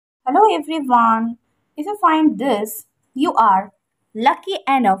Hello everyone. If you find this, you are lucky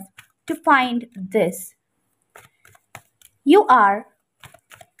enough to find this. You are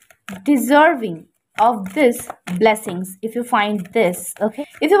deserving of this blessings if you find this. Okay.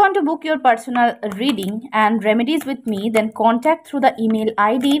 If you want to book your personal reading and remedies with me, then contact through the email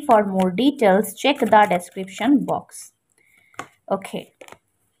ID. For more details, check the description box. Okay.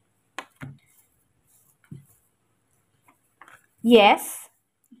 Yes.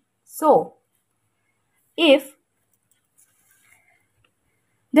 So, if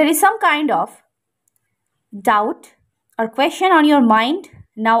there is some kind of doubt or question on your mind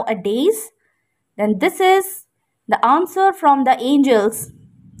nowadays, then this is the answer from the angels.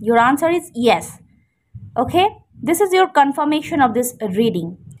 Your answer is yes. Okay, this is your confirmation of this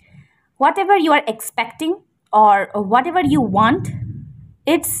reading. Whatever you are expecting or whatever you want,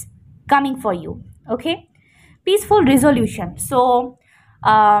 it's coming for you. Okay, peaceful resolution. So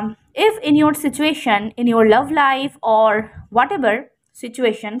if in your situation, in your love life or whatever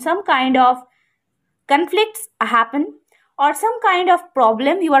situation, some kind of conflicts happen or some kind of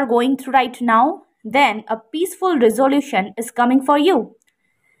problem you are going through right now, then a peaceful resolution is coming for you.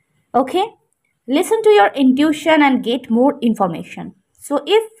 Okay, listen to your intuition and get more information. So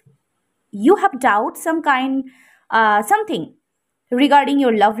if you have doubt something regarding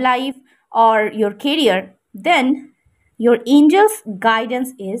your love life or your career, then your angel's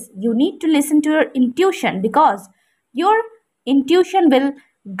guidance is you need to listen to your intuition, because your intuition will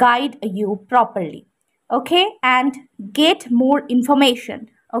guide you properly. Okay, and get more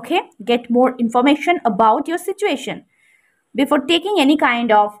information. Okay, get more information about your situation before taking any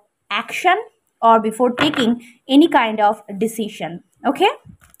kind of action or before taking any kind of decision. Okay,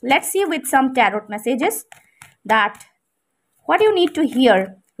 let's see with some tarot messages that what you need to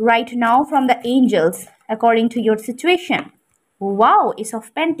hear right now from the angels according to your situation. Wow, Ace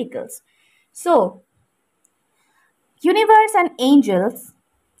of Pentacles. So universe and angels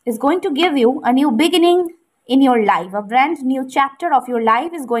is going to give you a new beginning in your life. A brand new chapter of your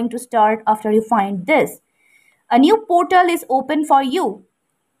life is going to start after you find this. A new portal is open for you.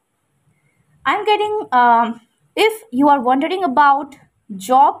 I'm getting, if you are wondering about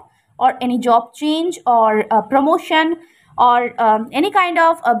job or any job change or promotion or any kind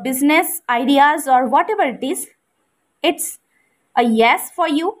of business ideas or whatever it is, it's a yes for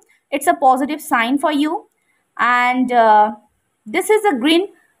you. It's a positive sign for you. And this is a green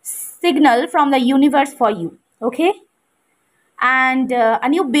signal from the universe for you. Okay. And a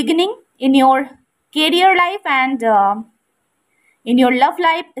new beginning in your career life and in your love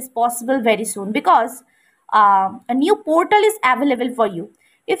life is possible very soon, because a new portal is available for you.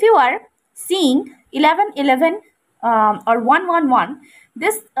 If you are seeing 1111 or 111,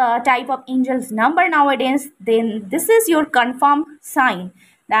 this type of angel's number nowadays, then this is your confirmed sign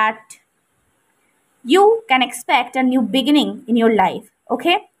that you can expect a new beginning in your life.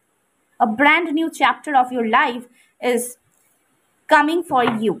 Okay, a brand new chapter of your life is coming for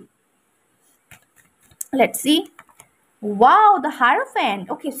you. Let's see. Wow, the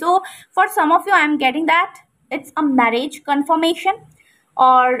Hierophant. Okay, so for some of you, I'm getting that it's a marriage confirmation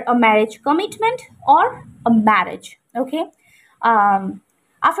or a marriage commitment or a marriage. Okay.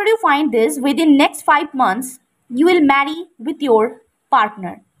 After you find this, within next 5 months, you will marry with your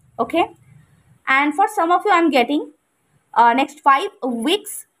partner. Okay. And for some of you, I'm getting next 5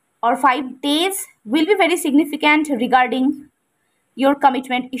 weeks or 5 days will be very significant regarding your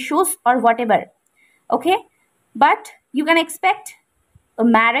commitment issues or whatever. Okay. But you can expect a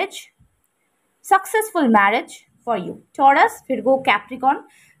marriage, successful marriage for you. Taurus, Virgo, Capricorn,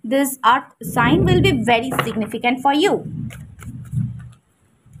 this earth sign will be very significant for you.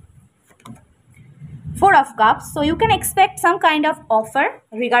 4 of Cups. So you can expect some kind of offer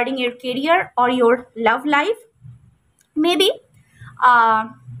regarding your career or your love life. Maybe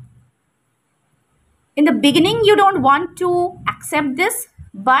in the beginning you don't want to accept this,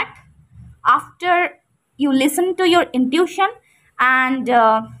 but after you listen to your intuition and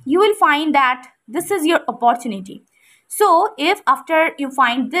you will find that this is your opportunity. So if after you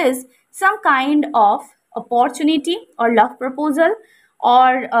find this, some kind of opportunity or love proposal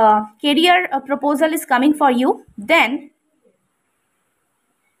or career proposal is coming for you, then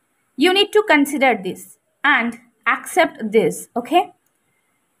you need to consider this and accept this. Okay,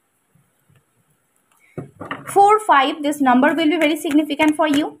 4, 5, this number will be very significant for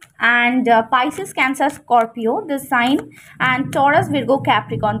you. And Pisces, Cancer, Scorpio, this sign, and Taurus, Virgo,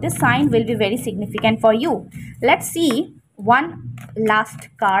 Capricorn, this sign will be very significant for you. Let's see one last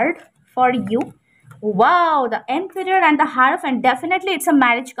card for you. Wow, the Emperor and the Hierophant. Definitely it's a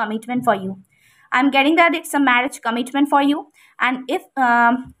marriage commitment for you. I'm getting that it's a marriage commitment for you. And if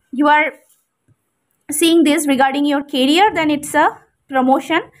you are seeing this regarding your career, then it's a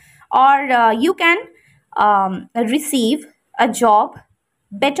promotion, or you can receive a job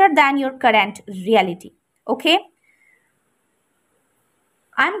better than your current reality. Okay,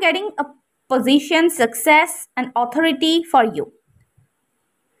 I'm getting a position, success, and authority for you.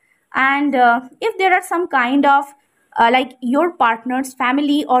 And if there are some kind of like your partner's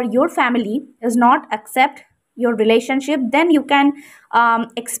family or your family does not accept your relationship, then you can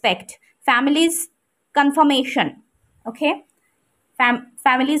expect family's confirmation. Okay,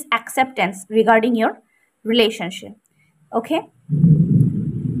 family's acceptance regarding your relationship. Okay,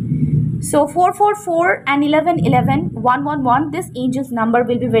 so 444 and 1111 111, this angel's number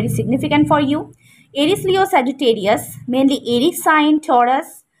will be very significant for you. Aries, Leo, Sagittarius, mainly Aries sign,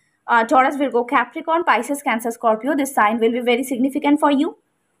 Taurus, Taurus, Virgo, Capricorn, Pisces, Cancer, Scorpio. This sign will be very significant for you.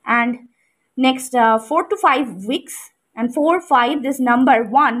 And next 4 to 5 weeks, and 4, 5, this number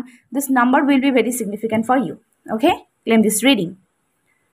 1, this number will be very significant for you. Okay, claim this reading.